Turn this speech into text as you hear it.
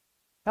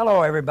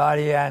Hello,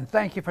 everybody, and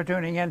thank you for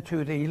tuning in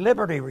to the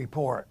Liberty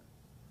Report.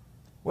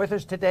 With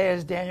us today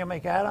is Daniel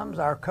McAdams,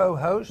 our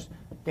co-host.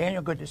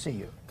 Daniel, good to see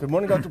you. Good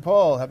morning, Dr.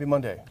 Paul. Happy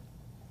Monday.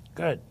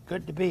 Good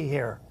to be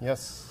here.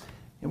 Yes.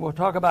 And we'll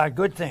talk about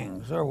good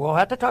things, or we'll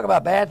have to talk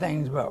about bad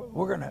things, but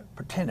we're going to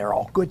pretend they're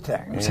all good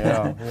things.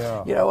 Yeah.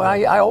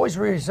 I always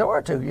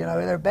resort to,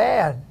 they're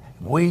bad.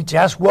 We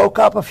just woke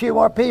up a few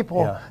more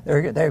people.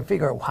 Yeah. They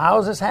figure, how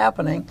is this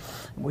happening?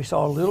 We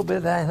saw a little bit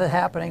of that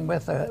happening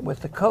with the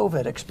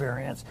COVID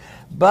experience.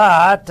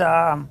 But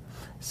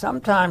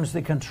sometimes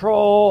the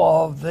control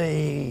of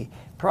the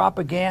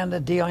propaganda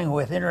dealing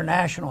with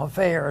international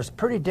affairs is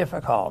pretty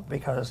difficult,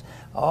 because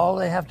all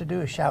they have to do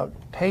is shout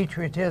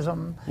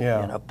patriotism,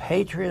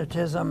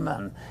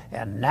 patriotism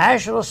and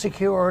national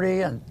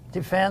security and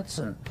defense,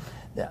 and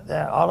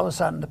all of a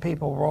sudden the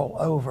people roll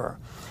over.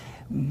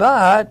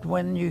 But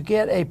when you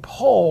get a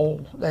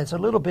poll that's a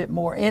little bit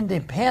more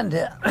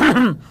independent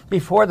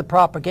before the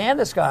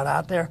propagandists got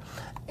out there,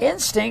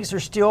 instincts are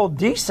still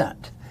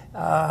decent.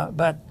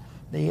 But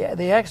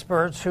the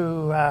experts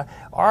who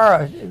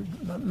are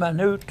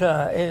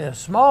a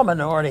small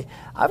minority,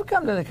 I've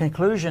come to the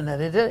conclusion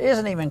that it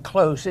isn't even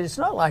close. It's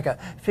not like a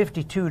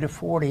 52 to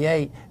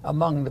 48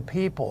 among the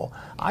people.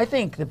 I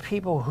think the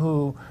people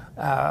who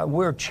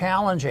we're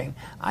challenging,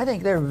 I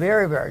think they're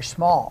very, very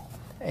small.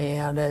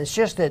 And it's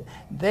just that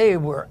they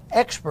were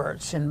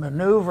experts in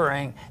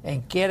maneuvering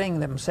and getting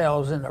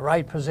themselves in the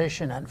right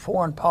position in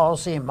foreign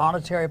policy,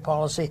 monetary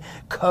policy,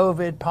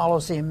 COVID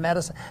policy,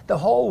 medicine, the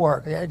whole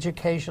work, the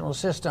educational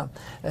system.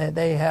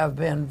 They have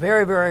been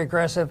very, very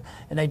aggressive,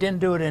 and they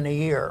didn't do it in a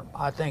year.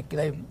 I think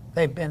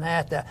they've been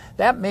at that.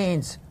 That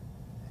means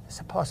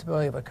it's a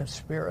possibility of a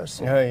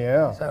conspiracy.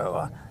 Yeah.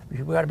 So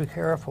we've got to be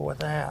careful with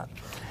that.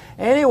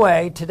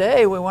 Anyway,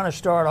 today we want to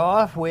start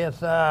off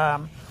with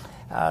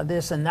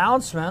this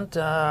announcement.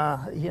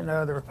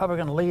 The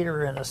Republican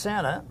leader in the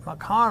Senate,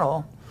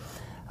 McConnell,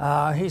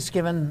 he's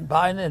given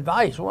Biden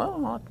advice.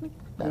 Well,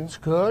 that's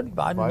good.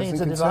 Biden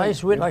needs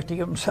advice. We'd like to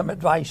give him some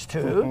advice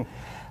too.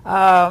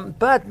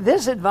 But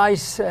this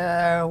advice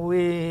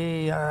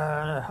we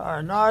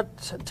are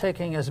not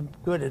taking as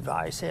good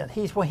advice.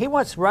 He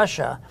wants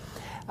Russia.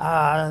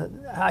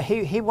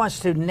 He wants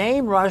to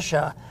name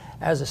Russia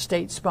as a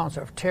state sponsor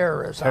of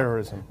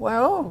terrorism.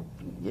 Well,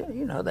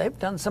 they've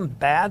done some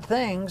bad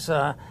things.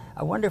 I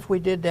wonder if we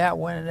did that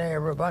when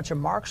there were a bunch of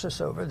Marxists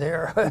over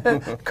there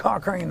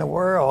conquering the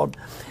world.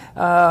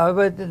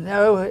 But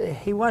no,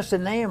 he wants to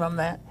name them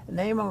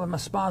a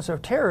sponsor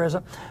of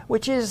terrorism,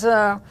 which is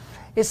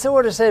it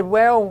sort of said,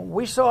 well,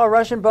 we saw a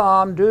Russian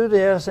bomb do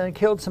this and it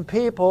killed some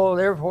people,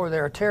 therefore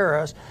they're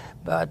terrorists.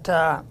 But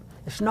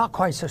it's not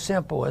quite so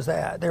simple as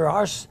that.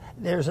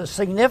 There's a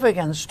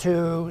significance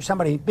to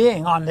somebody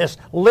being on this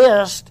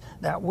list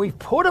that we've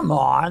put them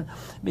on,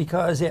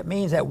 because it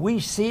means that we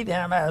see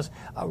them as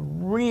a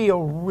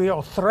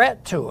real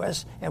threat to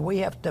us, and we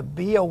have to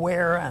be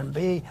aware and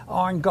be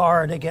on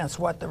guard against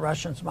what the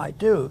Russians might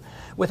do,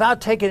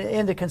 without taking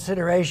into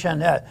consideration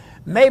that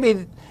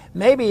maybe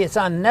it's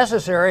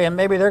unnecessary, and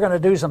maybe they're going to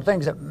do some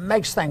things that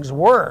makes things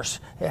worse.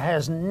 It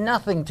has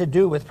nothing to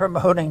do with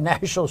promoting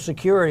national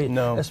security,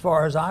 as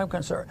far as I'm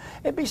concerned.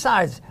 And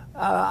besides,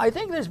 I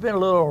think there's been a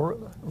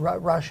little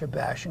Russia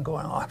bashing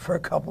going on for a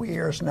couple of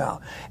years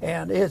now,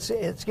 and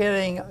it's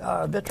getting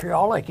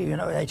vitriolic.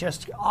 They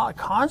just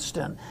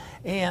constant,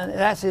 and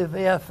that's if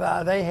they have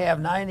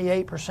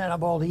 98%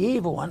 of all the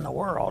evil in the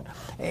world,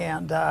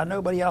 and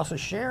nobody else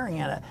is sharing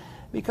in it.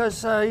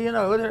 Because,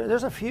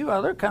 there's a few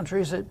other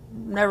countries that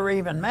never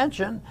even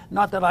mention,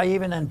 not that I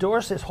even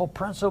endorse this whole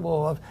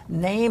principle of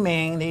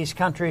naming these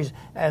countries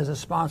as a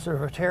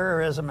sponsor of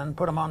terrorism and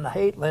put them on the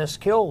hate list,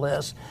 kill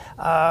list.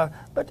 But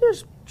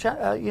there's,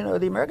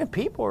 the American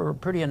people are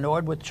pretty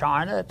annoyed with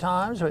China at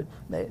times, but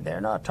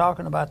they're not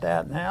talking about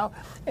that now.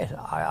 And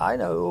I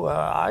know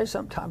I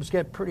sometimes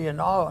get pretty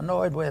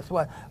annoyed with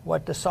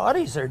what the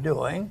Saudis are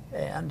doing,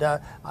 and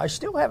I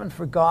still haven't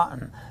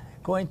forgotten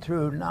going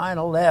through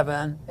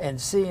 9/11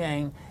 and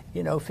seeing,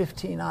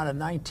 15 out of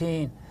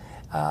 19,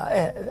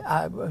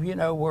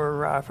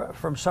 were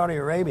from Saudi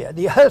Arabia.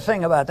 The other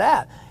thing about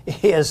that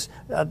is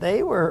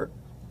they were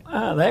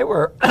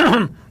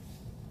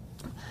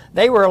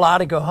they were allowed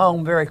to go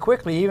home very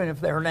quickly, even if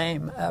their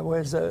name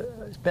was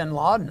Bin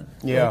Laden.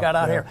 They got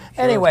out here.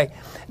 Sure. Anyway,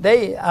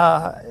 the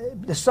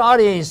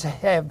Saudis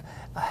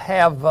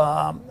have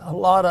a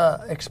lot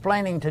of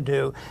explaining to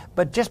do,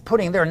 but just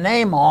putting their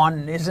name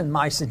on isn't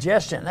my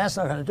suggestion. That's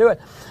not going to do it.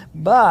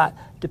 But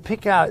to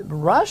pick out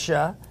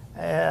Russia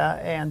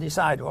and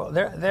decide, well,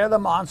 they're the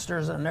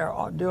monsters and they're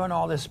doing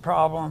all this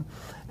problem,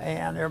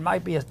 and there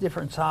might be a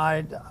different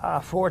side.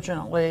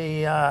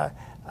 Fortunately,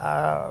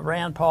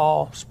 Rand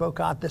Paul spoke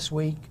out this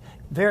week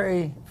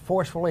very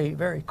forcefully,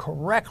 very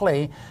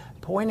correctly,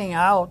 pointing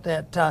out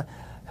that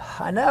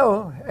I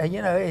know,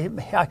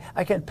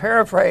 I can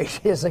paraphrase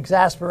his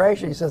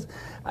exasperation. He says,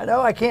 I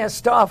know I can't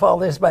stop all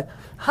this, but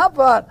how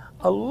about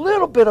a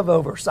little bit of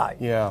oversight?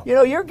 Yeah.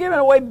 You're giving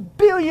away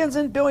billions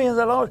and billions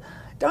of dollars.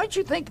 don't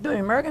you think the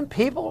American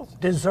people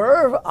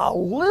deserve a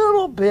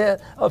little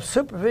bit of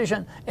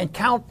supervision and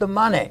count the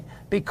money?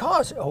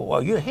 Because,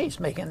 he's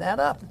making that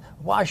up.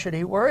 Why should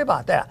he worry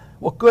about that?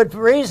 Well, good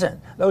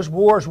reason. Those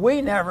wars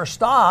we never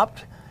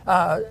stopped.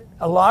 A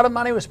lot of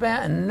money was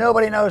spent, and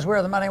nobody knows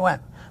where the money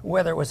went.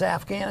 Whether it was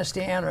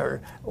Afghanistan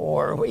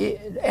or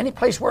any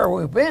place where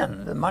we've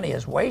been, the money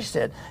is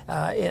wasted.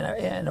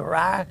 In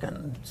Iraq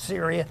and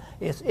Syria,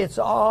 it's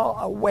all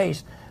a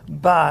waste.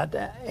 But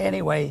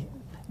anyway,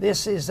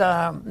 this is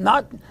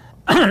not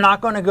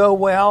going to go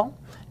well.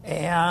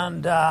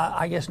 And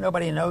I guess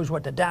nobody knows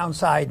what the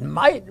downside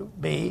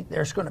might be.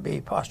 There's going to be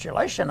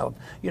postulation of,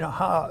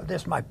 how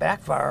this might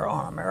backfire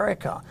on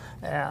America,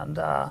 and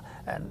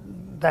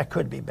that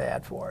could be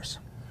bad for us.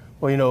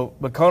 Well,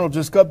 McConnell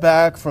just got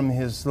back from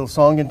his little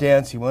song and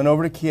dance. He went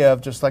over to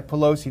Kiev, just like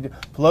Pelosi did.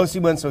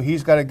 Pelosi went, so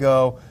he's got to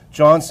go.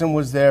 Johnson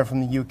was there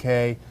from the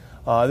UK.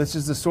 This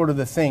is the sort of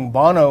the thing.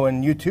 Bono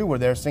and U2 were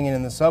there singing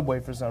in the subway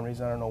for some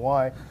reason. I don't know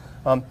why.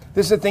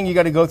 This is the thing you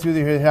got to go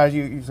through how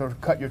you sort of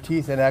cut your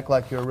teeth and act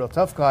like you're a real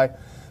tough guy.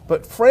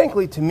 But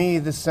frankly, to me,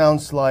 this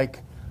sounds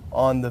like,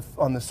 on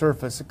the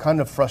surface, a kind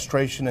of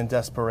frustration and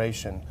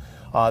desperation.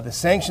 The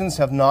sanctions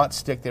have not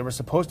stuck. They were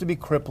supposed to be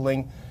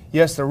crippling.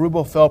 Yes, the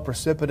ruble fell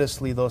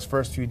precipitously those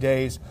first few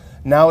days.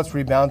 Now it's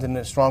rebounded and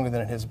it's stronger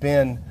than it has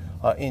been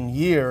in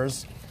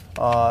years.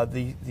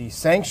 The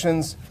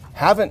sanctions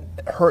haven't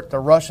hurt the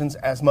Russians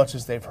as much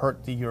as they've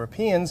hurt the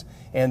Europeans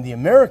and the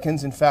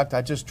Americans. In fact,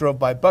 I just drove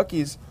by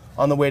Buc-ee's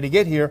on the way to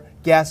get here.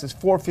 Gas is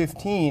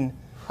 $4.15.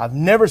 I've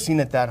never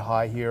seen it that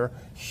high here.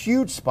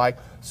 Huge spike.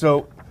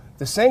 So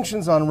the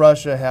sanctions on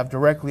Russia have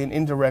directly and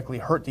indirectly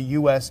hurt the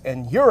U.S.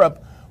 and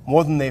Europe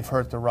more than they've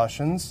hurt the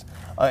Russians.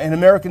 And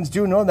Americans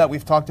do know that.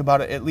 We've talked about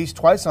it at least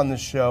twice on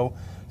this show.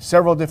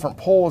 Several different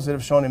polls that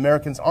have shown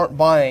Americans aren't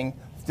buying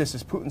this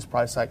is Putin's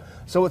price hike.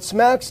 So it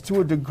smacks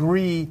to a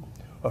degree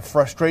of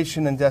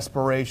frustration and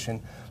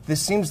desperation.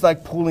 This seems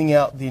like pulling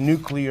out the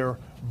nuclear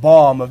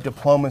bomb of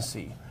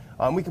diplomacy.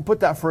 We can put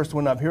that first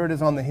one up. Here it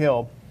is on the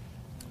Hill.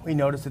 We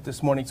noticed it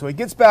this morning. So he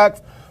gets back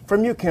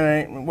from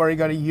Ukraine, where he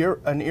got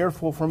an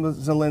earful from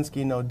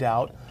Zelensky, no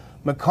doubt.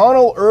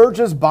 McConnell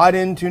urges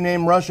Biden to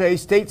name Russia a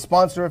state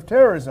sponsor of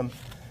terrorism.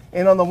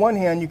 And on the one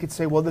hand, you could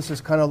say, well, this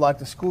is kind of like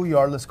the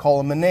schoolyard. Let's call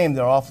them a name.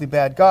 They're awfully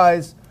bad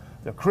guys.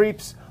 They're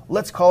creeps.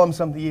 Let's call them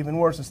something even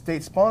worse, a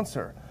state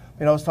sponsor.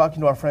 I was talking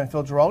to our friend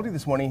Phil Giraldi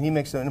this morning, and he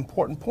makes an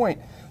important point.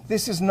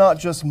 This is not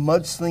just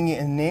mudslinging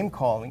and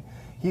name-calling.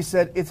 He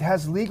said it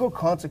has legal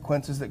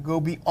consequences that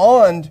go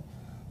beyond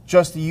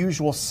just the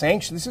usual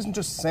sanctions. This isn't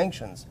just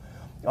sanctions.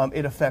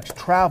 It affects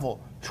travel,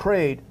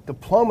 trade,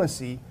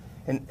 diplomacy,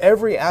 and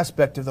every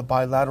aspect of the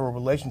bilateral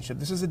relationship.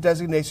 This is a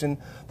designation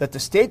that the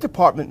State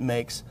Department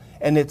makes,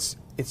 and it's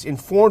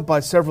informed by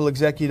several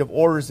executive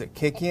orders that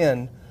kick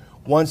in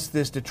once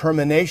this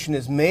determination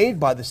is made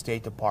by the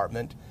State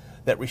Department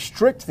that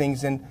restrict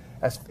things. And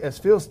as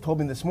Phil told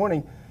me this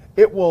morning,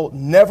 it will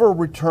never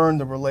return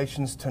the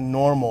relations to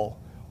normal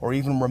or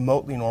even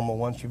remotely normal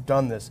once you've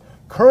done this.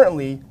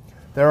 Currently,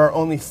 there are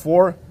only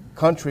 4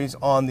 countries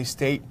on the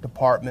State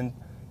Department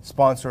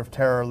sponsor of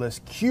terror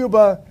list: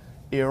 Cuba,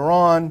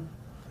 Iran,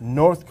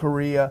 North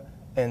Korea,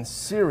 and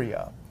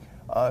Syria.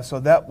 So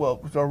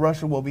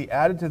Russia will be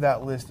added to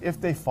that list if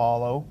they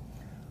follow.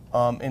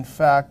 In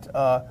fact,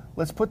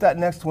 let's put that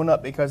next one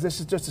up, because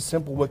this is just a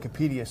simple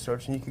Wikipedia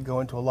search, and you could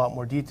go into a lot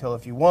more detail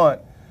if you want.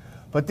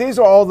 But these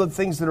are all the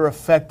things that are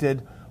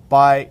affected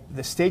by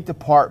the State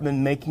Department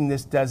making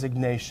this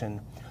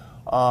designation.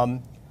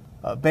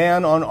 A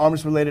ban on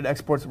arms-related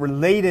exports,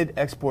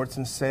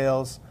 and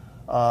sales,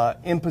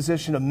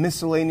 imposition of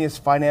miscellaneous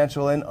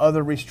financial and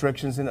other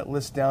restrictions, and it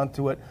lists down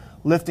to it,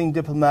 lifting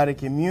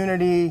diplomatic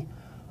immunity,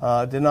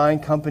 denying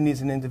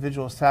companies and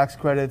individuals tax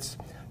credits,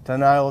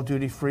 denial of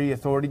duty-free,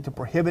 authority to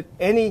prohibit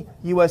any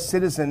U.S.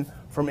 citizen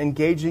from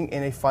engaging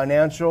in a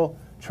financial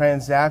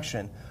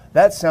transaction.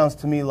 That sounds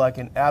to me like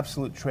an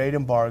absolute trade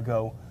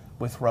embargo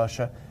with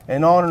Russia.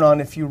 And on and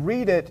on. If you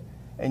read it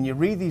and you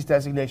read these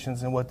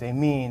designations and what they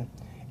mean,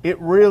 it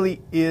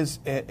really is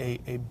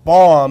a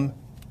bomb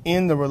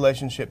in the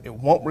relationship. It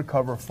won't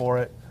recover for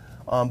it.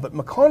 But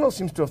McConnell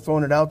seems to have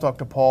thrown it out,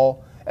 Dr.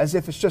 Paul, as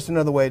if it's just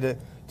another way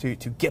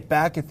to get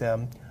back at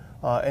them.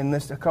 And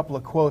list a couple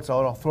of quotes.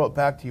 I'll throw it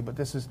back to you. But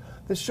this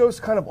shows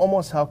kind of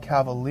almost how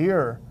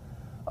cavalier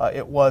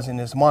it was in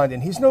his mind.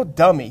 And he's no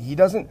dummy.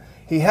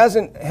 He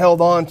hasn't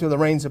held on to the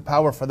reins of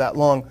power for that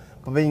long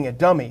by being a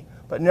dummy.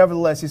 But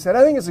nevertheless, he said,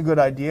 I think it's a good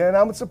idea and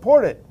I would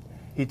support it.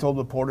 He told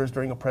reporters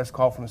during a press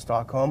call from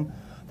Stockholm,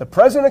 the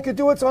president could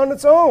do it on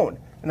its own,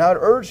 and I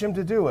would urge him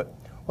to do it.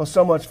 Well,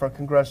 so much for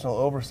congressional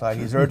oversight.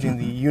 He's urging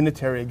the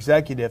unitary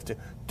executive to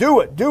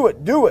do it, do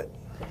it, do it.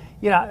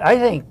 I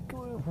think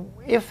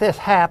if this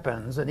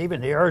happens, and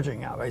even the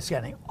urging of it is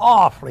getting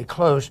awfully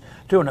close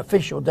to an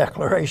official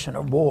declaration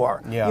of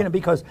war. Yeah.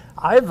 Because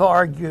I've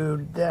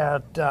argued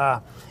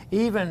that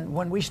even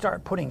when we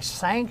start putting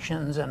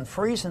sanctions and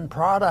freezing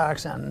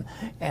products and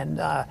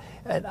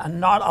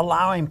not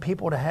allowing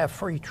people to have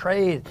free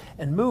trade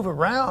and move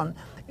around,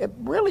 it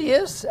really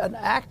is an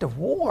act of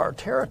war,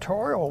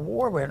 territorial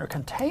war. We're going to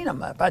contain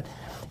them. But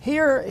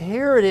here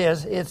it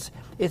is.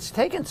 It's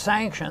taken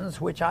sanctions,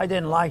 which I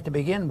didn't like to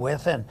begin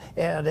with, and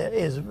it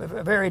is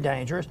very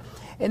dangerous.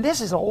 And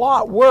this is a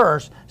lot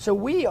worse. So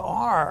we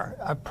are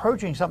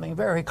approaching something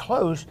very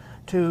close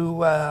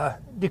to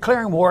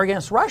declaring war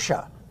against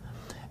Russia.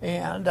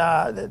 And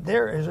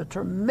there is a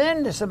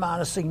tremendous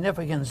amount of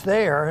significance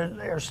there. And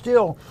there's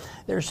still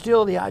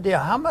the idea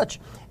how much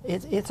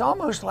it's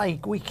almost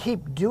like we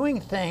keep doing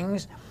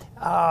things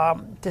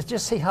to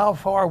just see how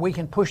far we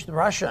can push the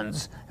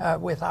Russians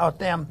without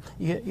them,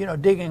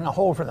 digging a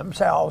hole for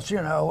themselves,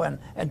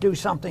 and do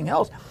something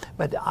else.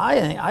 But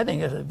I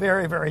think it's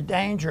very, very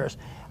dangerous.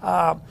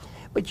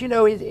 But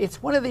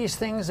it's one of these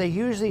things. They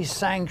use these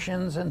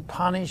sanctions and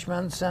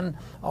punishments and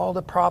all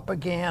the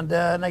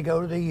propaganda, and they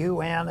go to the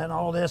UN and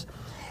all this.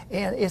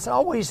 And it's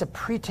always a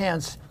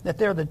pretense that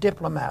they're the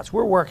diplomats.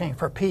 We're working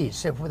for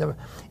peace.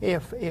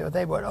 If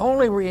they would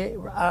only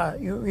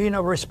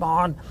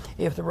respond,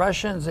 if the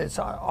Russians, it's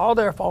all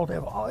their fault.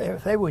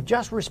 If they would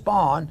just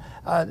respond,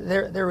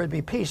 there would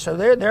be peace. So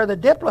they're the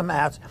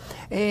diplomats,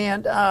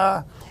 and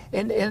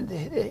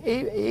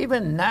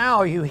even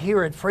now you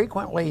hear it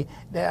frequently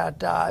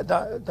that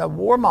the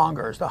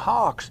warmongers, the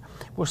hawks,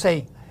 will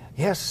say,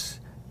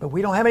 yes, but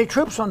we don't have any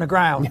troops on the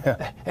ground,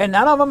 and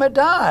none of them have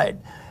died.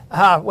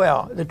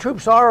 Well, the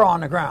troops are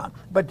on the ground,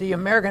 but the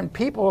American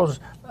peoples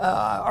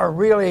are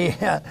really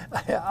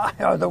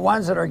are the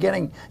ones that are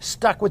getting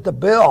stuck with the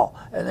bill,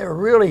 and they're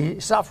really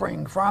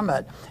suffering from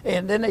it.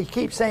 And then they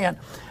keep saying,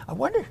 I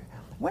wonder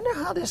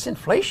how this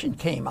inflation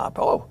came up.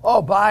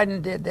 Oh,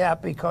 Biden did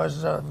that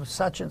because of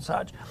such and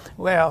such.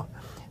 Well,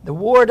 the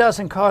war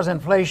doesn't cause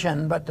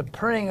inflation, but the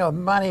printing of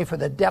money for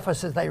the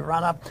deficits they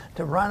run up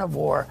to run a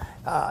war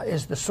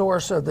is the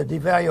source of the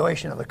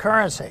devaluation of the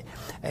currency.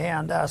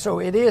 And so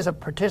it is a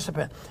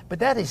participant. But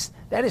that is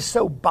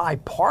so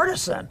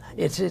bipartisan.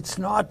 It's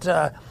not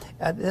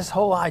this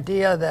whole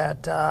idea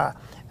that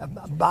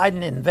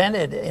Biden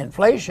invented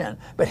inflation,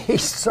 but he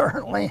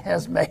certainly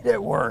has made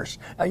it worse.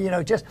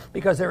 Just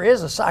because there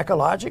is a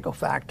psychological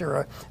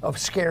factor of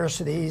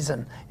scarcities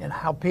and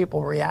how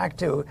people react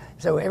to.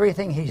 So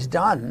everything he's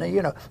done,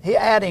 he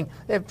adding,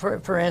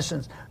 for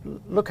instance,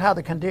 look how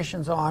the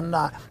conditions on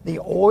the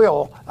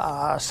oil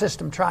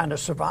system trying to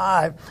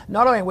survive,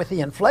 not only with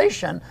the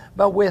inflation,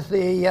 but with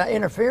the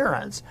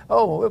interference.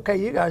 Oh, okay,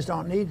 you guys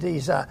don't need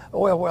these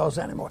oil wells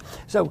anymore.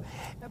 So.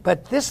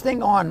 But this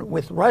thing on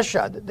with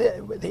Russia,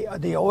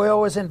 the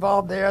oil is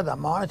involved there, the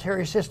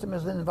monetary system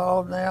is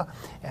involved now,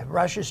 and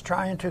Russia's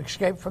trying to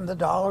escape from the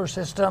dollar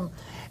system.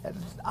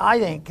 I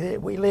think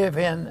that we live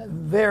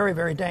in very,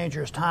 very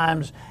dangerous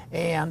times,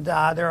 and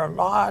they're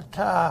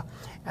a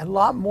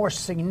lot more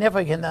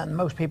significant than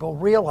most people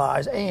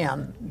realize,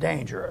 and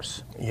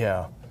dangerous.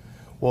 Yeah.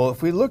 Well,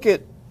 if we look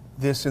at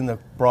this in the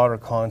broader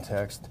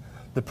context,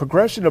 the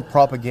progression of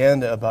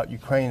propaganda about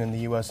Ukraine and the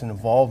U.S.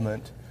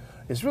 involvement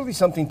is really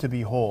something to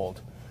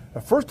behold.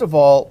 First of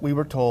all, we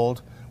were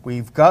told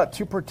we've got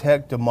to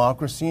protect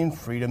democracy and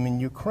freedom in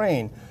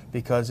Ukraine,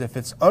 because if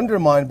it's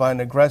undermined by an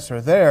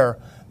aggressor there,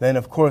 then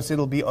of course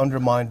it'll be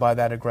undermined by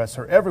that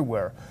aggressor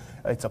everywhere.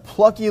 It's a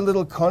plucky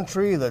little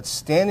country that's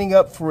standing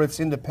up for its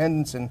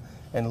independence and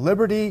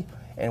liberty,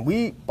 and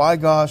we, by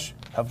gosh,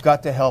 have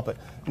got to help it.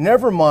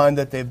 Never mind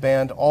that they've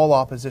banned all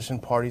opposition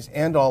parties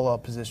and all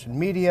opposition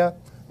media.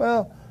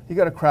 Well, you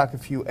got to crack a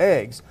few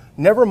eggs.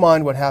 Never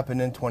mind what happened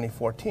in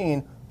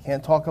 2014.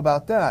 Can't talk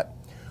about that.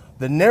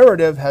 The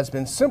narrative has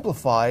been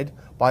simplified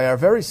by our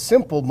very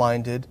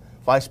simple-minded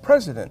vice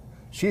president.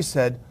 She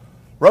said,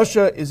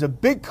 Russia is a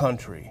big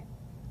country.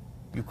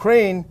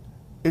 Ukraine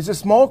is a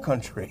small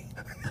country.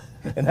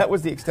 And that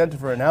was the extent of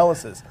her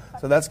analysis.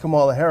 So that's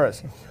Kamala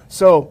Harris.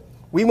 So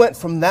we went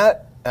from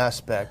that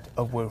aspect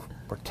of we're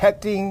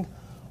protecting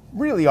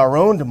really our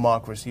own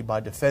democracy by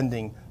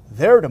defending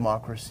their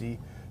democracy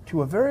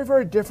to a very,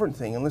 very different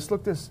thing. And let's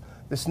look this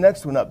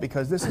next one up,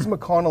 because this is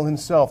McConnell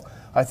himself.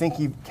 I think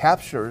he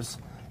captures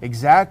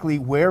exactly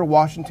where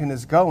Washington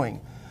is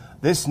going.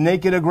 This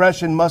naked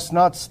aggression must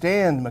not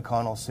stand,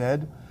 McConnell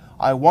said.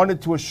 I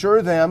wanted to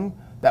assure them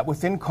that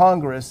within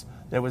Congress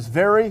there was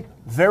very,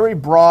 very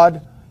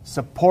broad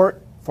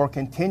support for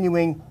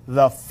continuing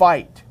the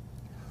fight.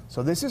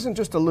 So this isn't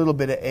just a little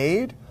bit of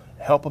aid,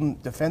 help them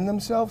defend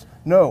themselves.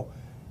 No,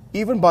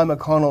 even by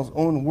McConnell's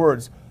own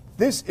words,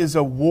 this is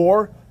a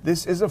war,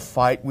 this is a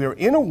fight. We're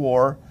in a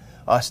war.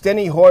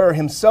 Steny Hoyer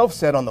himself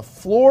said on the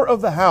floor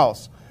of the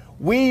House,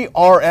 we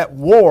are at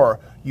war.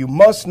 You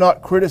must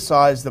not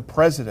criticize the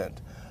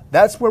president.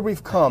 That's where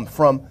we've come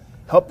from.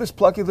 Help this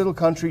plucky little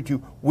country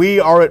to we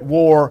are at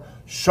war.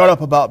 Shut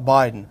up about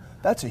Biden.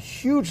 That's a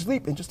huge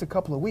leap in just a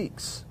couple of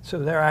weeks. So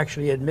they're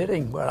actually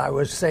admitting what I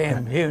was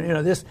saying.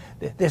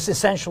 This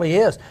essentially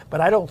is.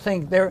 But I don't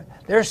think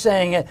they're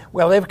saying it.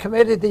 Well, they've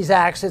committed these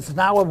acts. It's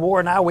now a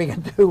war. Now we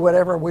can do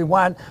whatever we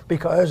want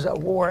because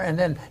of war, and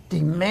then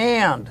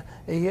demand.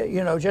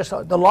 Just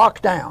the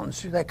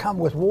lockdowns that come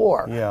with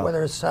war,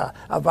 whether it's a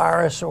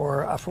virus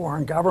or a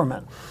foreign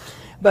government.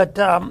 But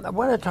I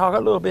want to talk a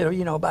little bit,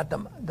 about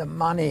the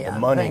money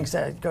and things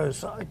that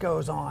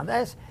goes on.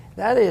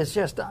 That is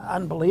just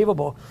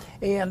unbelievable.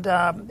 And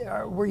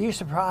were you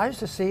surprised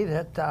to see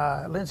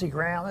that Lindsey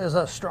Graham is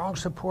a strong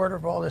supporter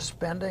of all this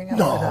spending?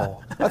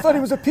 No, I thought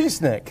he was a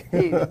peacenik.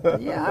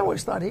 I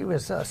always thought he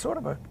was sort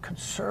of a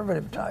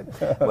conservative type.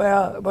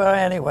 But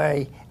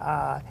anyway,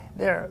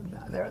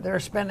 they're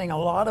spending a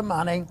lot of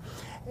money.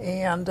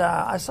 And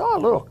I saw a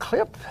little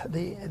clip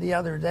the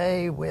other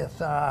day with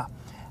on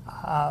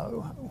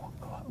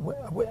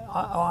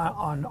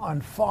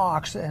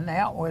Fox, and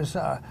that was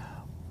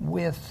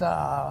with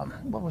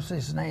what was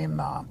his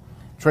name?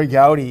 Trey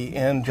Gowdy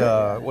and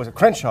was it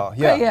Crenshaw?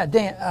 Yeah,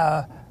 Dan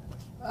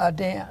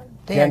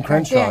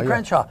Crenshaw. Dan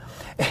Crenshaw.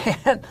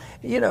 And,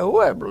 a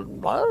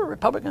lot of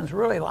Republicans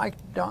really like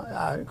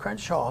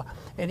Crenshaw,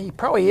 and he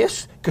probably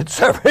is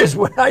conservative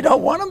when I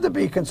don't want him to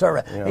be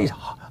conservative. Yeah. He's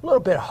a little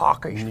bit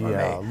hawkish for me.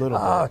 A little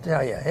bit. I'll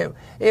tell you,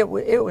 it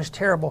was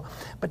terrible.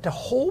 But the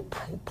whole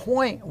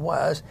point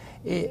was,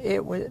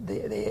 it was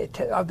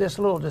of this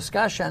little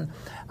discussion,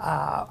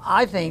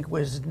 I think,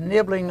 was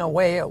nibbling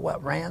away at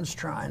what Rand's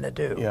trying to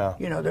do. Yeah.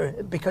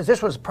 Because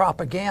this was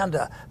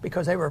propaganda,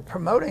 because they were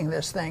promoting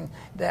this thing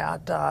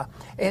that the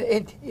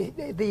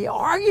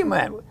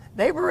argument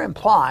they were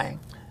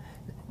implying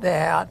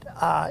that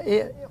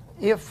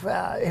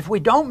if we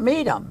don't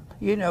meet them,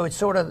 it's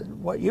sort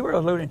of what you were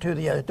alluding to,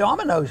 the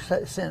domino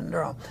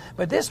syndrome.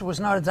 But this was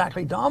not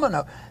exactly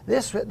domino.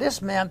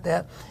 This meant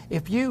that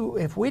if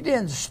we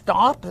didn't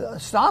stop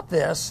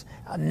this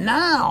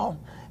now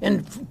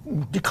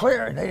and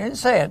declare, they didn't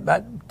say it,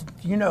 but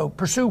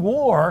pursue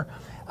war.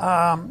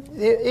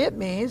 It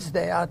means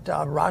that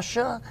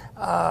Russia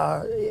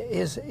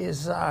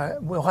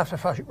we'll have to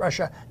fight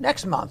Russia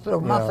next month,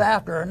 or month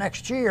after, or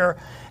next year,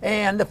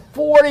 and the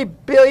 $40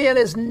 billion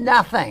is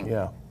nothing.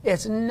 Yeah.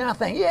 It's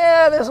nothing.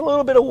 Yeah, there's a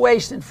little bit of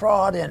waste and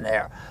fraud in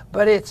there,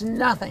 but it's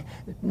nothing.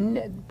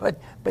 But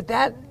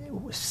that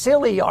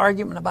silly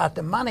argument about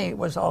the money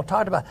was all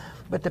talked about.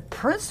 But the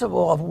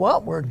principle of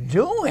what we're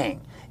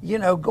doing,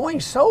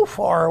 going so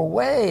far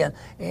away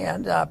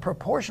and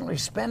proportionally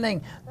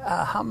spending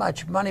how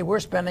much money we're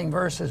spending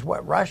versus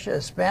what Russia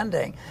is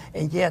spending,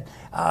 and yet,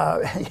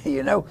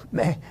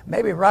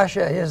 maybe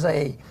Russia is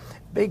a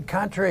big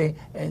country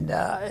and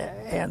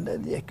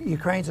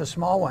Ukraine's a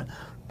small one.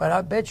 But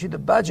I bet you the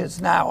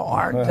budgets now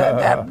aren't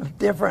that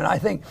different. I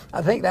think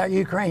that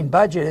Ukraine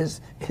budget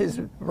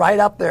is right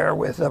up there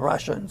with the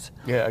Russians.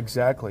 Yeah,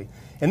 exactly.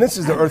 And this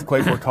is the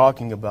earthquake we're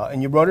talking about.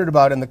 And you wrote it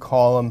about in the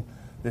column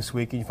this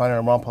week, and you find it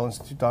on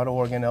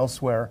RonPaulInstitute.org and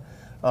elsewhere.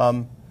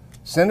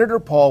 Senator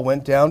Paul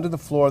went down to the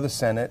floor of the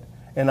Senate,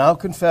 and I'll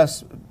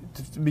confess,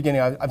 at the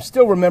beginning, I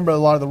still remember a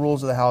lot of the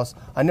rules of the House.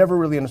 I never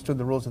really understood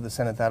the rules of the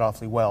Senate that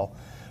awfully well.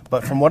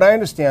 But from what I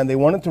understand, they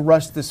wanted to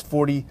rush this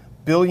 $40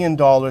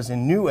 billion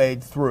in new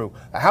aid through.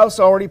 The House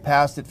already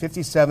passed it.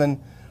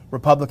 57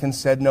 Republicans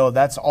said no.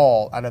 That's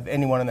all out of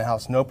anyone in the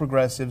House. No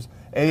progressives.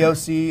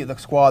 AOC, the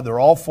squad, they're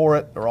all for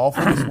it. They're all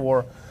for this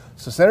war.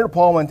 So Senator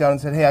Paul went down and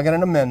said, hey, I got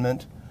an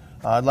amendment.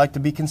 I'd like to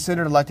be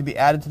considered. I'd like to be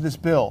added to this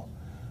bill.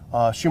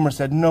 Schumer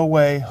said, no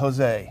way,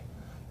 Jose.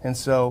 And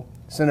so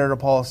Senator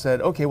Paul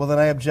said, okay, well, then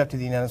I object to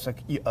the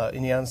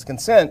unanimous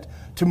consent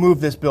to move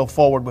this bill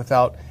forward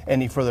without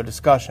any further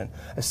discussion.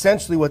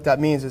 Essentially what that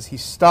means is he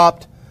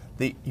stopped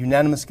the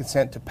unanimous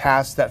consent to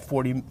pass that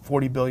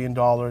 $40 billion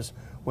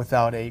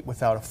without a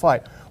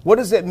fight. What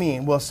does that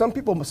mean? Well, some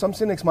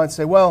cynics might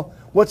say, well,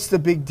 what's the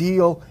big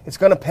deal? It's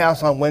going to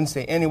pass on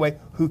Wednesday anyway.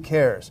 Who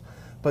cares?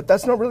 But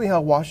that's not really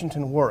how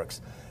Washington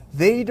works.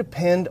 They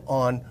depend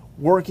on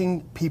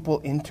working people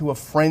into a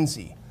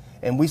frenzy.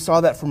 And we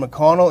saw that from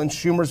McConnell and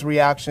Schumer's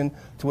reaction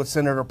to what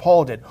Senator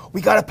Paul did. We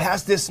got to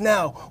pass this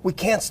now. We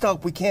can't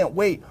stop. We can't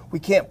wait. We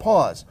can't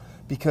pause.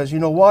 Because you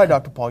know why,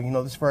 Dr. Paul? You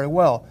know this very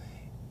well.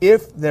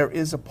 If there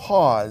is a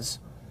pause,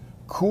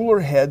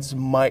 cooler heads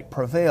might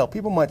prevail.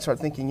 People might start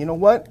thinking, you know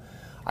what?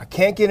 I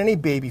can't get any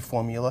baby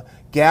formula.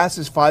 Gas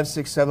is $5,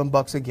 $6,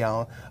 $7 a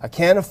gallon. I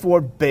can't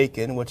afford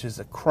bacon, which is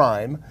a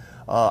crime.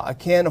 I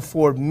can't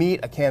afford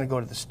meat. I can't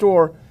go to the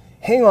store.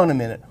 Hang on a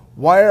minute.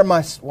 Why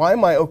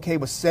am I okay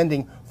with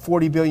sending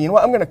 $40 billion? You know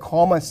what? I'm going to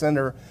call my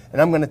senator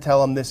and I'm going to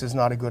tell him this is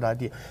not a good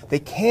idea. They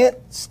can't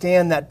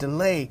stand that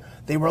delay.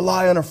 They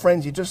rely on a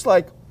frenzy, just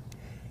like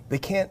they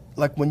can't,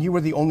 like when you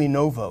were the only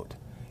no vote.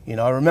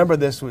 I remember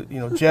this.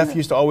 Jeff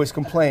used to always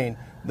complain.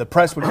 The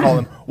press would call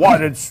him, why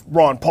did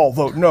Ron Paul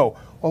vote no?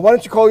 Well, why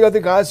don't you call the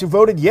other guys who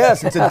voted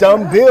yes? It's a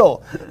dumb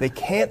bill. They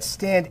can't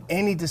stand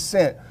any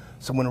dissent.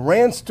 So when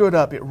Rand stood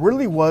up, it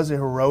really was a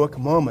heroic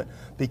moment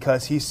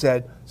because he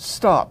said,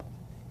 stop.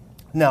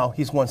 Now,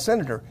 he's one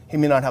senator. He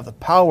may not have the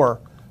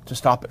power to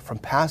stop it from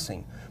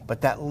passing,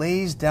 but that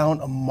lays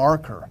down a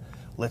marker.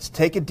 Let's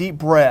take a deep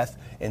breath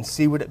and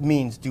see what it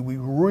means. Do we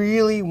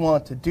really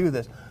want to do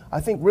this? I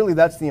think really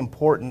that's the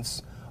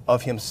importance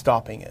of him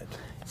stopping it.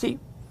 See,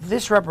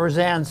 this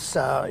represents,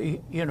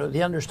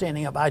 the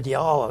understanding of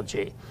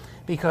ideology,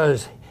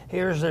 because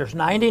there's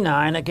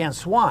 99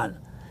 against 1.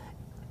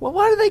 well,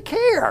 why do they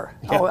care?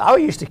 Yeah. Oh, I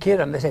used to kid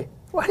them. They say,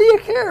 why do you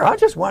care? I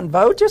just one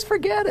vote, just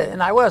forget it.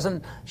 And I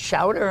wasn't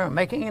shouting or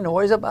making a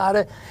noise about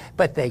it,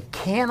 but they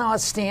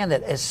cannot stand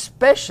it,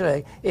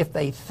 especially if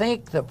they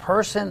think the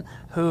person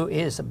who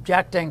is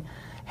objecting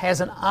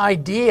has an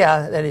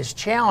idea that is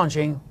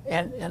challenging,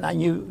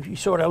 and you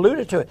sort of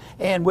alluded to it,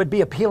 and would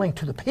be appealing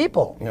to the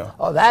people. Yeah.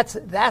 Oh,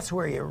 that's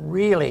where you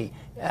really,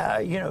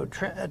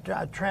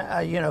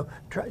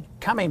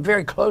 coming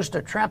very close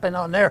to trampling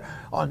on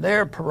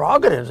their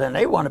prerogatives, and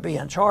they want to be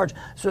in charge,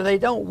 so they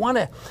don't want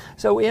to.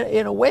 So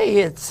in a way,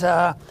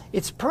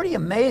 it's pretty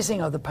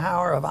amazing of the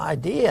power of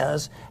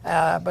ideas,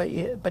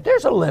 but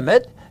there's a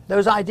limit.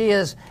 Those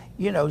ideas,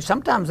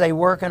 sometimes they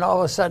work, and all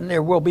of a sudden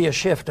there will be a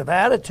shift of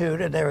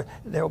attitude, and there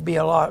will be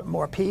a lot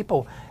more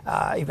people.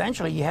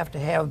 Eventually, you have to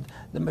have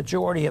the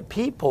majority of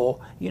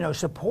people,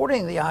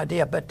 supporting the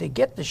idea. But to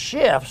get the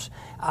shifts,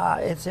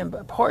 it's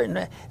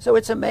important. So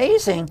it's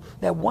amazing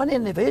that one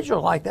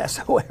individual like that.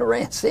 So when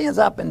Rand stands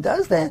up and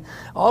does that,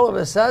 all of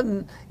a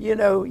sudden,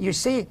 you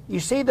see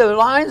the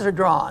lines are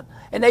drawn.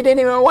 And they didn't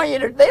even want you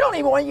to. They don't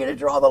even want you to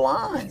draw the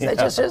lines. Yeah.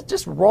 They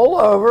just roll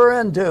over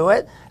and do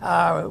it.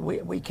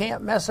 We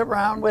can't mess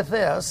around with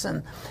this.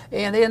 And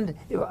then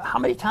how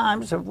many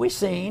times have we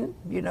seen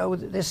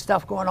this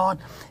stuff going on?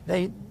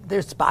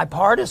 There's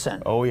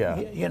bipartisan. Oh yeah.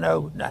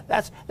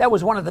 That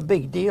was one of the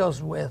big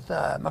deals with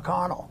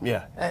McConnell.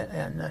 Yeah.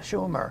 And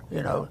Schumer.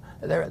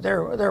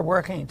 They're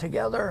working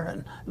together,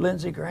 and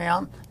Lindsey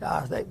Graham.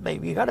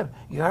 You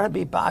gotta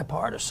be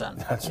bipartisan.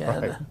 That's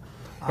right.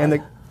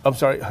 And I'm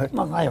sorry.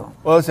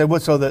 Well,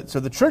 So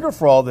the trigger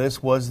for all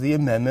this was the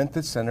amendment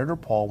that Senator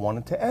Paul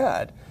wanted to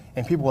add.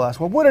 And people will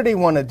ask, well, what did he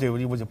want to do?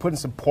 Was he putting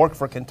some pork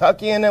for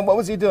Kentucky in it? What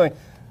was he doing?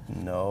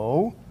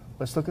 No.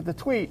 Let's look at the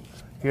tweet.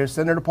 Here's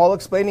Senator Paul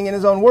explaining in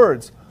his own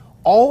words.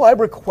 All I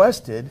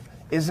requested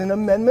is an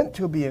amendment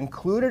to be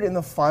included in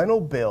the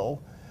final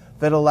bill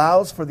that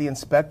allows for the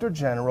Inspector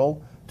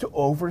General to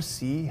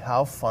oversee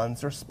how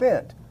funds are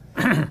spent.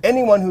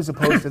 Anyone who's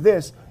opposed to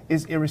this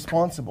is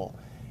irresponsible.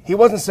 He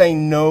wasn't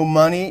saying no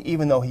money,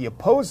 even though he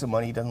opposed the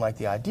money, he doesn't like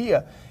the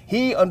idea.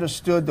 He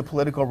understood the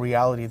political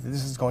reality that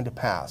this is going to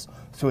pass.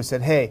 So he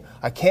said, hey,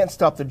 I can't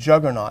stop the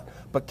juggernaut,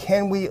 but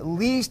can we at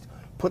least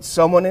put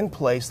someone in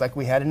place like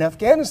we had in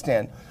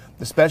Afghanistan?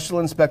 The Special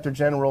Inspector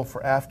General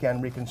for Afghan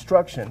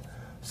Reconstruction,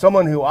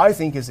 someone who I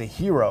think is a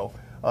hero,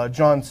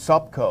 John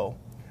Sopko,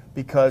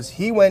 because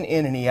he went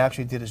in and he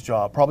actually did his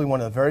job, probably one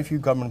of the very few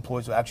government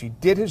employees who actually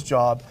did his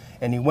job,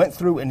 and he went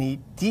through and he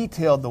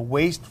detailed the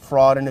waste,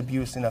 fraud, and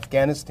abuse in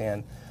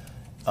Afghanistan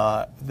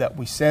that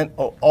we sent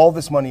all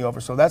this money over.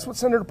 So that's what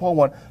Senator Paul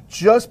wanted.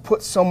 Just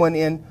put someone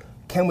in.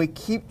 Can we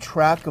keep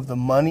track of the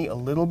money a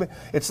little bit?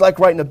 It's like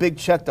writing a big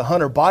check to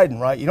Hunter Biden,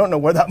 right? You don't know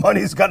where that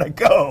money's going to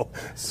go.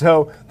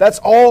 So that's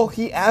all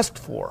he asked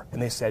for.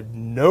 And they said,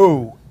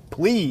 no,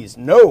 please,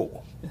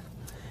 no.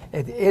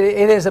 It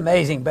is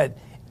amazing, but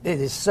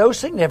it is so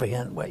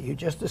significant what you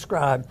just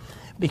described,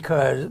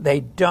 because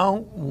they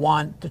don't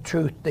want the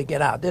truth to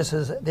get out. This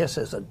is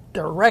a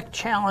direct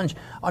challenge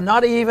on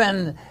not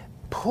even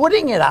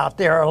putting it out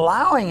there,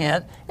 allowing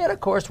it. And of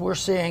course, we're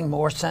seeing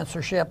more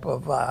censorship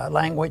of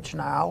language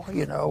now,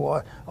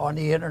 on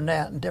the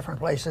internet and different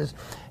places.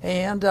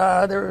 And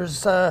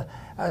there's a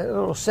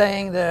little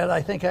saying that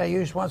I think I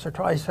used once or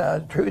twice,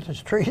 truth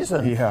is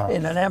treason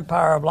in an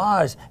empire of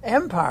lies.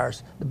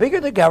 Empires, the bigger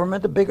the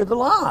government, the bigger the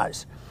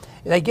lies.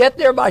 They get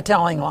there by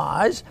telling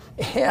lies,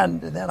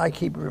 and then I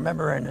keep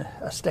remembering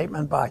a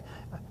statement by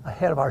a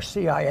head of our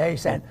CIA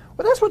saying,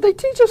 well, that's what they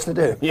teach us to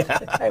do. Yeah.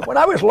 Hey, when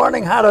I was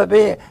learning how to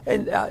be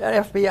an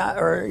FBI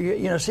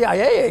or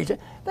CIA agent,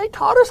 they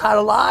taught us how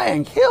to lie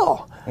and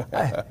kill.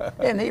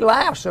 And he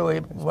laughed, so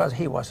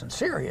he wasn't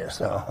serious.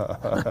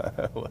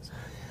 So.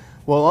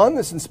 Well, on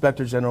this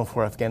Inspector General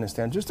for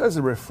Afghanistan, just as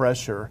a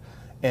refresher,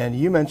 and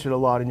you mentioned a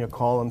lot in your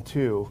column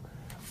too,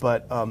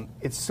 but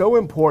it's so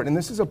important, and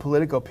this is a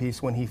Politico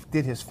piece when he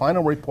did his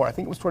final report, I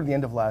think it was toward the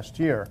end of last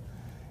year,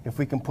 if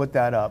we can put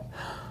that up.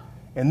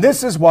 And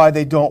this is why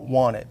they don't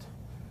want it.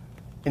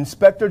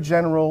 Inspector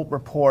General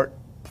report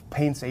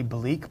paints a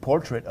bleak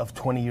portrait of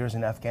 20 years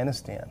in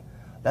Afghanistan.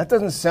 That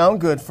doesn't sound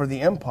good for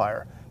the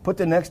empire. Put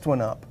the next one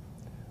up.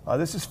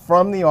 This is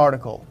from the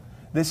article.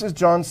 This is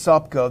John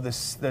Sopko,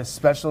 the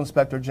Special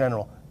Inspector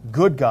General.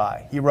 Good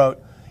guy. He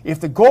wrote, if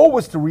the goal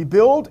was to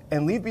rebuild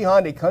and leave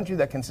behind a country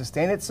that can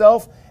sustain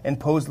itself and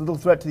pose little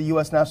threat to the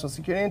U.S. national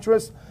security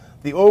interests,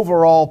 the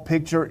overall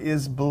picture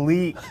is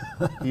bleak,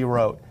 he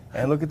wrote.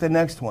 And look at the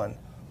next one.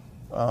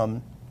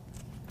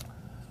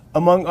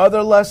 Among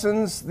other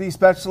lessons, the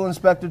Special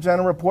Inspector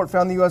General report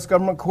found the U.S.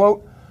 government,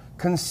 quote,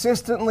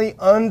 consistently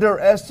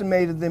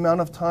underestimated the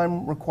amount of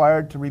time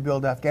required to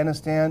rebuild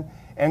Afghanistan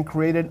and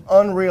created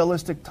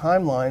unrealistic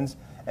timelines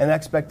and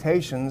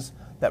expectations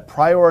that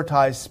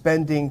prioritize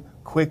spending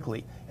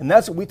quickly. And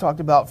that's what we talked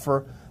about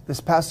for this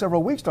past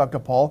several weeks, Dr.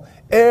 Paul.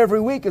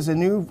 Every week is a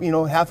new,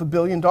 $500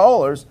 million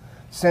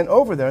sent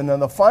over there. And then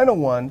the final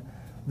one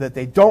that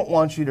they don't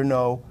want you to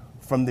know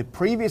from the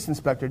previous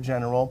Inspector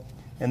General,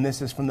 and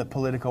this is from the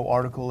Politico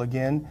article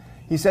again,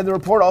 He said the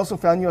report also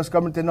found U.S.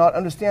 government did not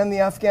understand the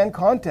Afghan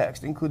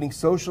context, including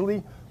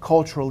socially,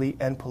 culturally,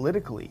 and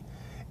politically.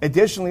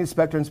 Additionally,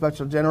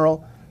 Inspector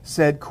General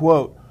said,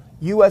 quote,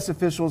 U.S.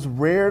 officials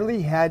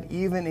rarely had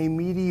even a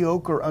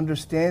mediocre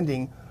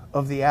understanding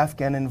of the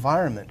Afghan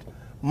environment,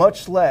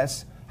 much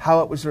less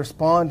how it was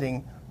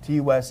responding to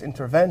U.S.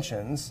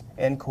 interventions,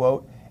 end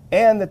quote,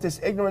 and that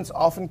this ignorance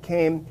often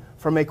came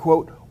from a,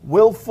 quote,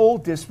 willful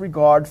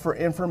disregard for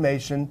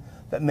information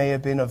that may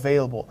have been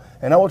available.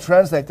 And I will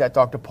translate that,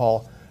 Dr.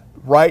 Paul.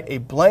 Write a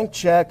blank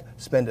check,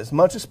 spend as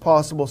much as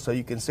possible so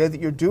you can say that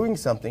you're doing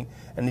something.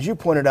 And as you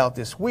pointed out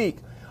this week,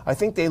 I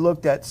think they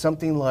looked at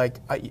something like,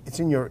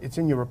 it's in your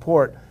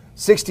report,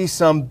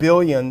 60-some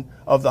billion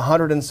of the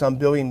 100 and some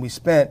billion we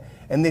spent,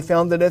 and they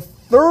found that a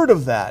third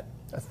of that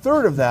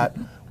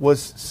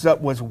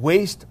was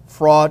waste,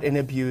 fraud, and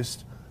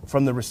abuse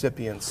from the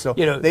recipients. So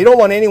they don't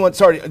want anyone,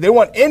 they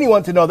want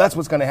anyone to know that's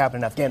what's going to happen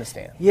in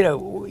Afghanistan.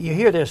 You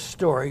hear this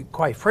story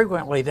quite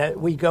frequently, that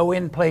we go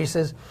in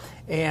places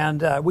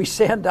and we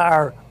send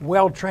our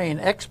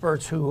well-trained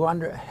experts who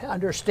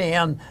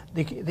understand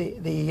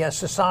the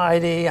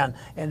society and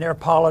their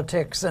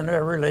politics and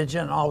their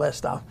religion and all that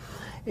stuff.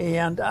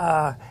 And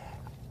the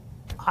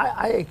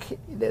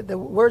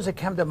words that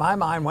come to my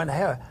mind when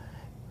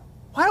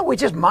why don't we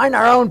just mind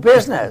our own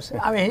business?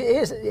 I mean,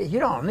 you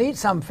don't need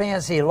some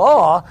fancy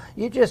law.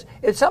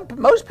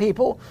 Most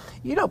people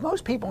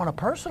on a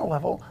personal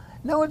level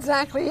know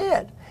exactly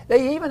it.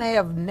 They even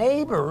have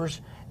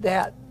neighbors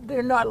that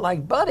they're not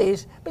like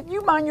buddies, but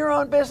you mind your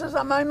own business,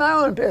 I mind my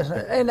own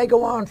business, and they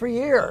go on for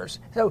years.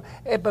 So,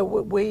 but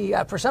we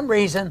for some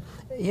reason,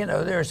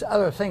 there's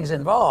other things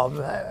involved.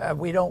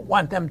 We don't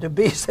want them to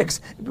be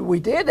we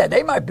did that.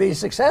 They might be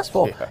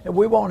successful, and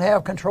we won't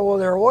have control of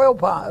their oil,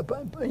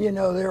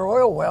 their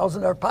oil wells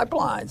and their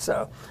pipelines.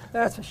 So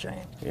that's a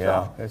shame.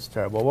 Yeah, that's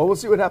terrible. Well, we'll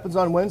see what happens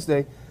on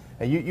Wednesday.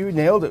 And you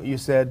nailed it. You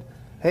said,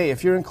 hey,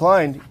 if you're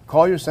inclined,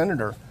 call your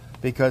senator.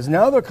 Because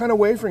now they're kind of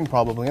wavering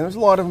probably. And there's a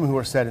lot of them who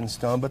are set in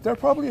stone, but there are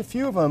probably a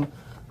few of them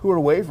who are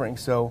wavering.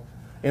 So,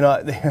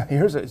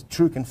 here's a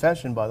true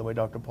confession, by the way,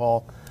 Dr.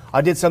 Paul.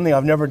 I did something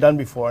I've never done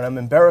before, and I'm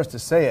embarrassed to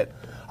say it.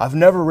 I've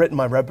never written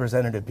my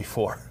representative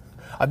before.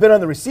 I've been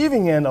on the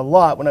receiving end a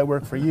lot when I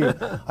work for you.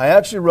 I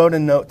actually wrote a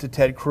note to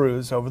Ted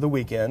Cruz over the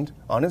weekend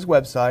on his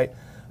website.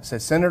 I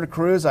said, Senator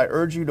Cruz, I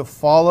urge you to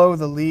follow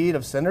the lead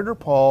of Senator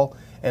Paul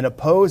and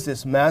oppose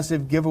this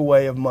massive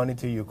giveaway of money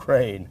to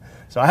Ukraine.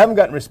 So I haven't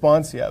gotten a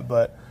response yet,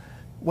 but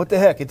what the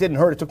heck? It didn't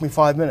hurt. It took me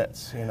 5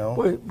 minutes,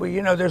 Well,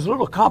 there's a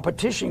little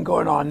competition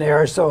going on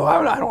there, so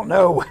I don't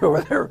know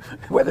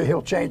whether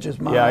he'll change his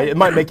mind. Yeah, it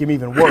might make him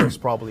even worse,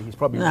 probably. He's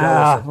probably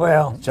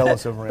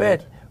jealous of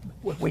Rand.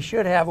 But we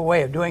should have a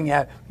way of doing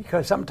that,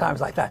 because sometimes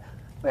like that,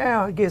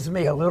 well, it gives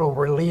me a little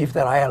relief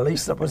that I at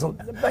least was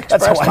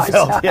That's how I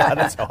felt. Yeah,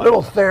 that's how a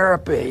little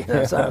therapy.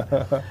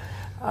 So,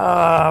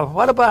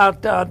 what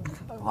about...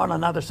 on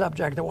another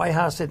subject, the White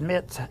House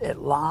admits it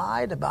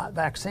lied about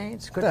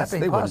vaccines. Could that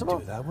be possible?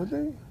 They wouldn't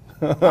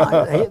do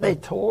that, would they? They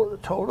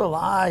told a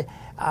lie,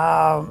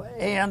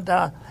 and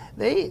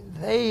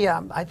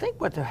I think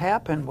what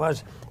happened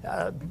was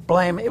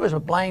blame. It was a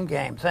blame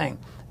game thing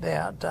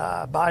that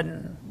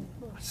Biden,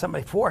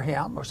 somebody for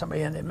him or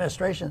somebody in the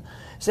administration,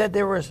 said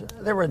there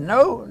were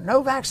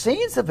no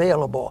vaccines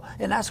available,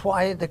 and that's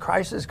why the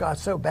crisis got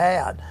so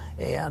bad.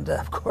 And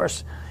of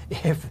course,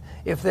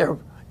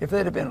 if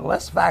they'd have been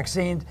less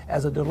vaccines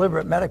as a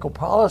deliberate medical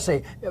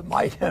policy, it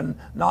might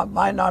not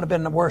have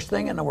been the worst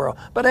thing in the world.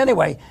 But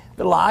anyway,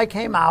 the lie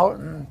came out,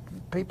 and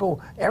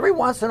people every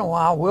once in a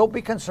while will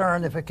be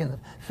concerned if it can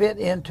fit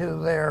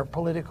into their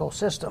political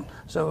system.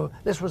 So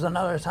this was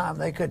another time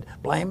they could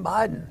blame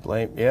Biden.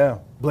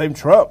 Blame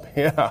Trump.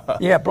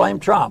 Yeah, blame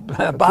Trump.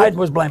 Biden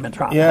was blaming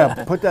Trump.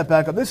 Yeah, put that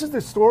back up. This is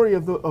the story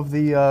of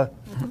the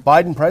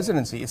Biden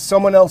presidency. It's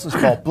someone else's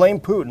fault.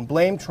 Blame Putin.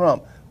 Blame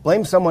Trump.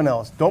 Blame someone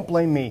else. Don't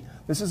blame me.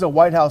 This is a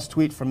White House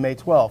tweet from May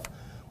 12th.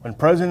 When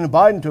President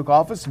Biden took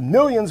office,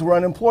 millions were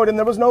unemployed and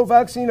there was no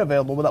vaccine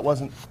available. Well, that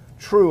wasn't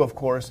true, of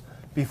course,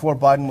 before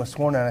Biden was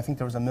sworn in. I think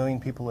there was 1 million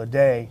people a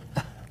day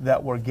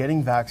that were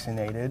getting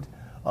vaccinated.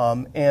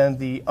 And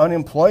the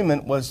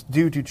unemployment was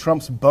due to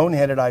Trump's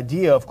boneheaded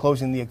idea of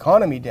closing the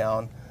economy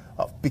down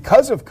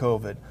because of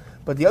COVID.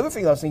 But the other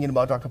thing I was thinking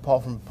about, Dr. Paul,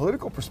 from a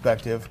political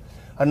perspective,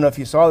 I don't know if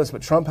you saw this,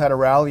 but Trump had a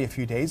rally a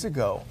few days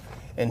ago.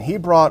 And he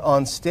brought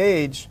on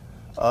stage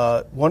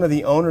one of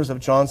the owners of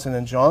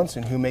Johnson &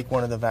 Johnson, who make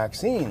one of the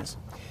vaccines.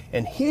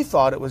 And he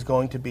thought it was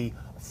going to be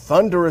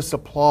thunderous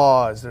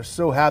applause. They're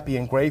so happy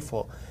and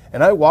grateful.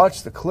 And I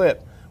watched the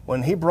clip.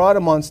 When he brought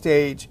him on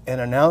stage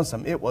and announced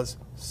him, it was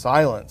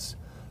silence.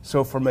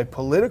 So from a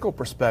political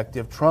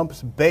perspective,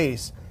 Trump's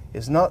base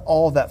is not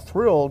all that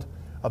thrilled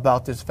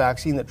about this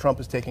vaccine that Trump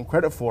is taking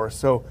credit for.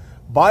 So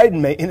Biden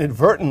may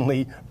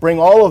inadvertently bring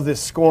all of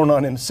this scorn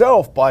on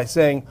himself by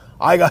saying,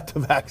 I got the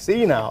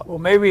vaccine out. Well,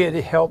 maybe it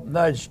helped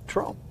nudge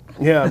Trump.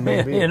 Yeah,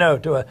 maybe.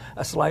 To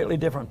a slightly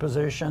different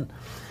position.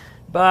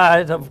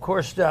 But, of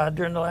course,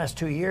 during the last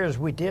 2 years,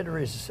 we did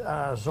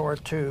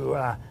resort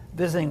to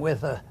visiting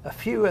with a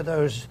few of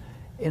those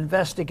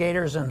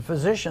investigators and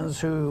physicians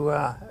who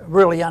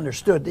really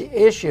understood the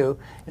issue,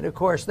 and of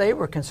course they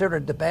were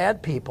considered the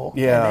bad people.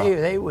 Yeah.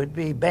 And they would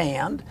be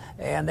banned,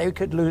 and they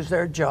could lose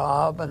their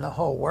job and the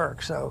whole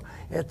work. So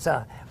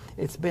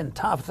it's been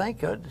tough. Thank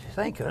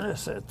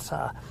goodness it's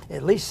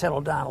at least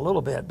settled down a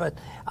little bit. But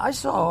I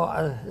saw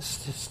a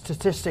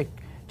statistic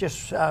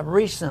just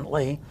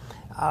recently,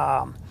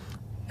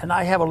 and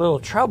I have a little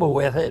trouble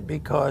with it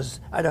because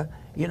I don't.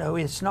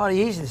 It's not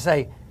easy to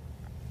say,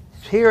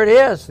 here it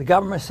is, the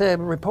government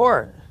said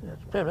report.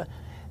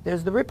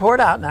 There's the report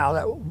out now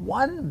that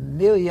 1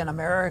 million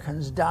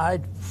Americans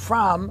died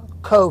from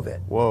COVID.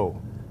 Whoa.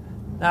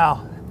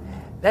 Now,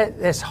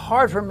 it's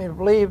hard for me to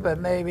believe, but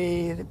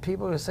maybe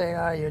people will say,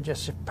 oh, you're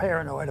just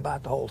paranoid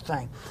about the whole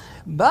thing.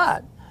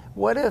 But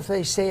what if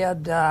they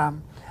said,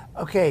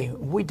 okay,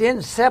 we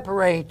didn't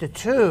separate the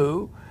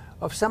two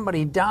of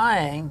somebody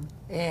dying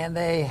and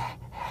they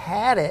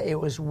had it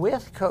was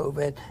with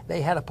COVID,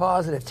 they had a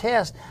positive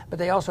test, but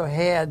they also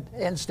had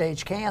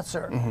end-stage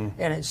cancer,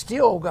 and it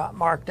still got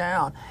marked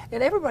down.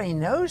 And everybody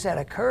knows that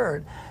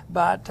occurred,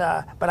 but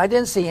I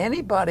didn't see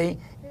anybody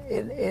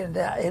in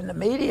the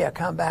media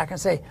come back and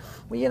say,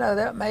 well,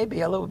 that may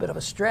be a little bit of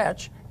a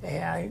stretch.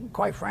 And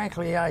quite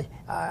frankly,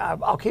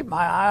 I'll keep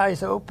my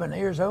eyes open,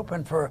 ears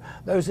open for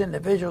those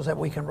individuals that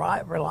we can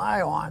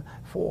rely on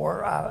for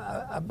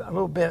a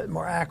little bit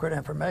more accurate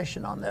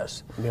information on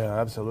this. Yeah,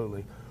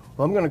 absolutely.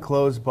 Well, I'm going to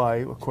close by,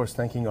 of course,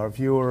 thanking our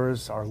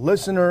viewers, our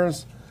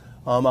listeners.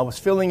 I was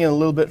filling in a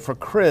little bit for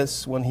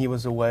Chris when he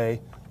was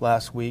away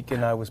last week,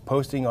 and I was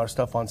posting our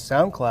stuff on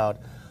SoundCloud.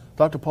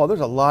 Dr. Paul,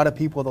 there's a lot of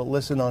people that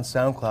listen on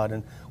SoundCloud,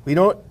 and we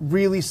don't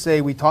really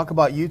we talk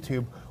about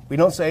YouTube, we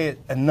don't say it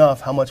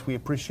enough how much we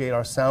appreciate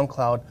our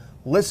SoundCloud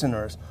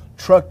listeners,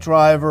 truck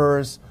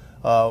drivers,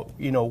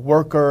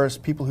 workers,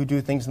 people who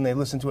do things and they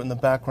listen to it in the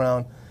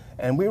background,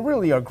 and we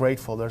really are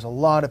grateful. There's a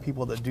lot of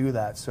people that do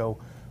that, so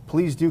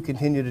please do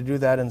continue to do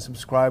that and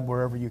subscribe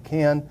wherever you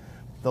can.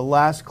 The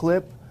last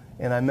clip,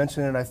 and I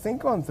mentioned it I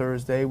think on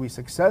Thursday, we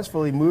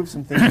successfully moved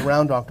some things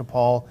around, Dr.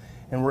 Paul,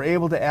 and we're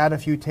able to add a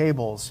few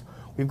tables.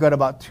 We've got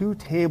about 2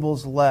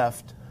 tables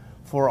left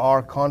for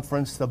our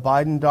conference, The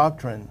Biden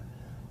Doctrine,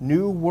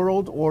 New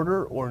World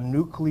Order or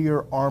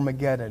Nuclear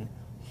Armageddon,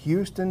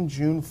 Houston,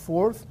 June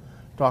 4th.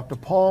 Dr.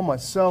 Paul,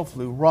 myself,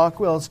 Lou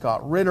Rockwell,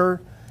 Scott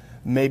Ritter,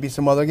 maybe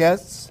some other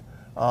guests.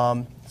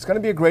 It's going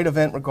to be a great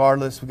event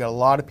regardless. We've got a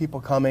lot of people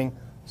coming.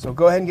 So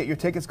go ahead and get your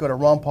tickets. Go to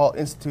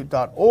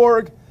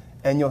ronpaulinstitute.org,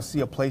 and you'll see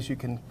a place you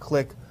can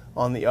click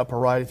on the upper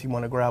right if you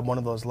want to grab one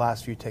of those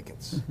last few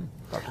tickets.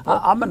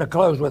 I'm going to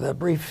close with a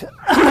brief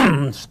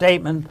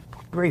statement,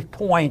 brief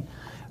point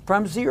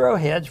from Zero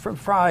Hedge from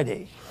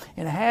Friday.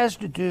 And it has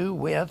to do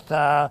with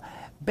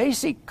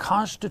basic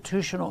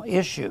constitutional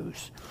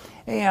issues.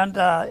 And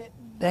the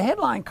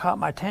headline caught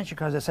my attention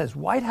because it says,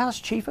 White House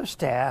Chief of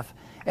Staff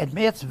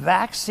admits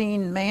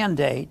vaccine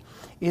mandate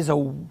is a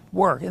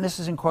work, and this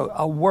is in quote,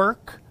 a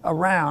work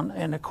around,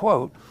 in a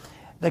quote,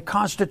 the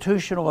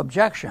constitutional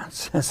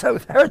objections. So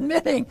they're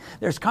admitting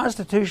there's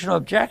constitutional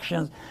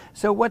objections.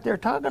 So what they're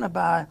talking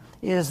about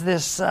is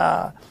this,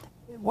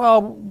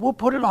 we'll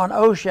put it on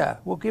OSHA.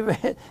 We'll give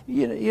it,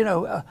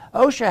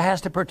 OSHA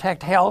has to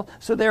protect health,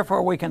 so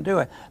therefore we can do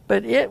it.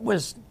 But it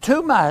was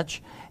too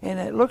much, and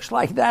it looks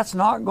like that's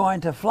not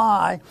going to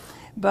fly.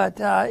 But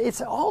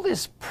it's all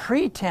this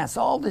pretense,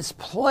 all this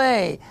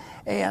play,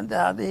 and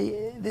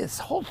this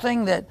whole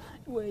thing that,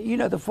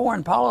 the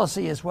foreign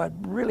policy is what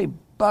really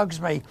bugs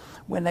me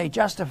when they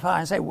justify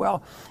and say,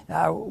 well,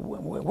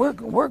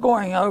 we're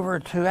going over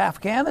to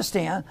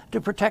Afghanistan to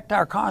protect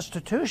our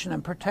Constitution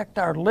and protect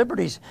our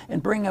liberties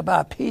and bring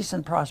about peace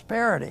and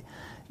prosperity.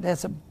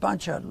 That's a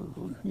bunch of,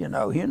 you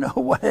know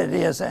what it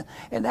is, and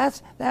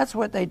that's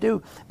what they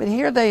do. But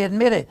here they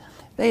admit it.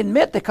 They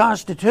admit the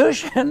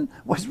Constitution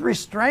was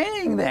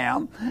restraining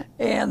them,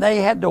 and they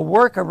had to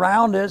work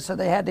around it. So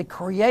they had to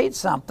create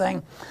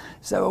something.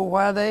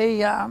 So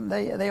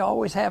they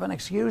always have an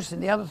excuse.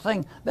 And the other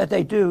thing that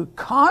they do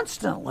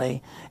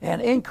constantly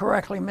and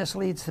incorrectly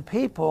misleads the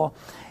people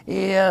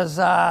is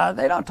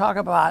they don't talk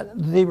about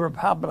the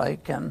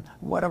republic and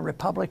what a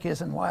republic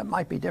is and why it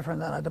might be different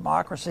than a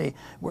democracy,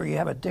 where you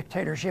have a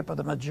dictatorship of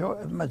the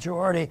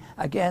majority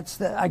against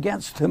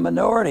the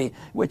minority,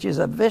 which is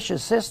a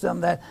vicious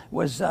system that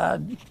was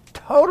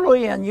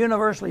totally and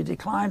universally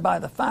declined by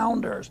the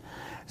founders.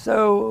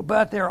 So,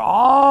 but they're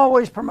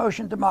always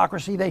promoting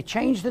democracy. They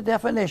change the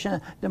definition.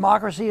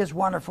 Democracy is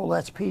wonderful.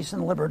 That's peace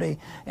and liberty.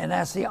 And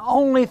that's the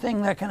only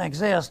thing that can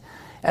exist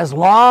as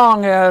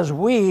long as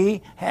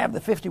we have the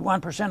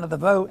 51% of the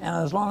vote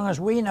and as long as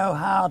we know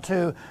how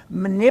to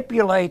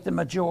manipulate the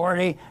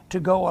majority to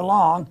go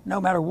along, no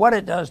matter what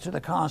it does to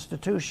the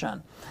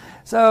Constitution.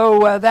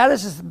 So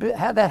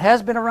that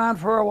has been around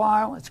for a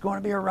while. It's going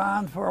to be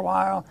around for a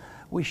while.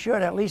 we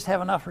should at least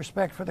have enough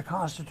respect for the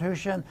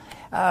Constitution.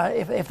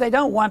 If they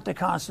don't want the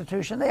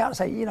Constitution, they ought to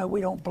say, you know,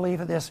 we don't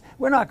believe in this.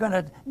 We're not going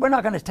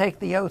to take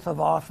the oath of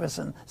office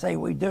and say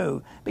we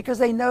do, because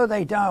they know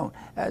they don't.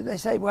 They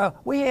say, well,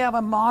 we have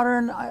a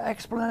modern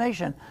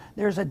explanation.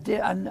 There's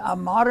a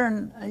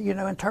modern, you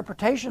know,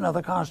 interpretation of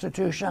the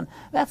Constitution.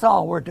 That's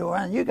all we're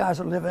doing. You guys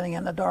are living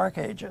in the Dark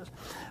Ages.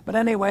 But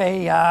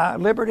anyway,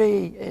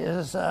 liberty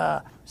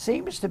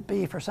seems to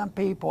be, for some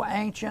people,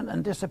 ancient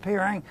and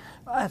disappearing.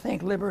 I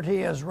think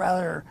liberty is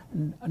rather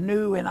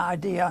new in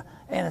idea,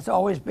 and it's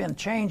always been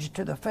changed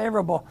to the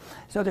favorable.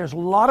 So there's a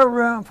lot of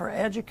room for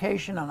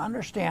education and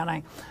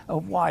understanding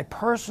of why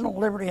personal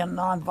liberty and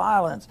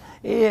nonviolence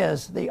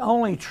is the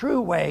only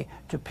true way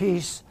to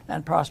peace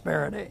and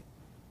prosperity.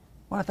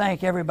 I want to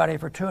thank everybody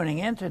for tuning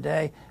in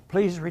today.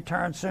 Please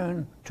return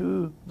soon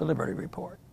to the Liberty Report.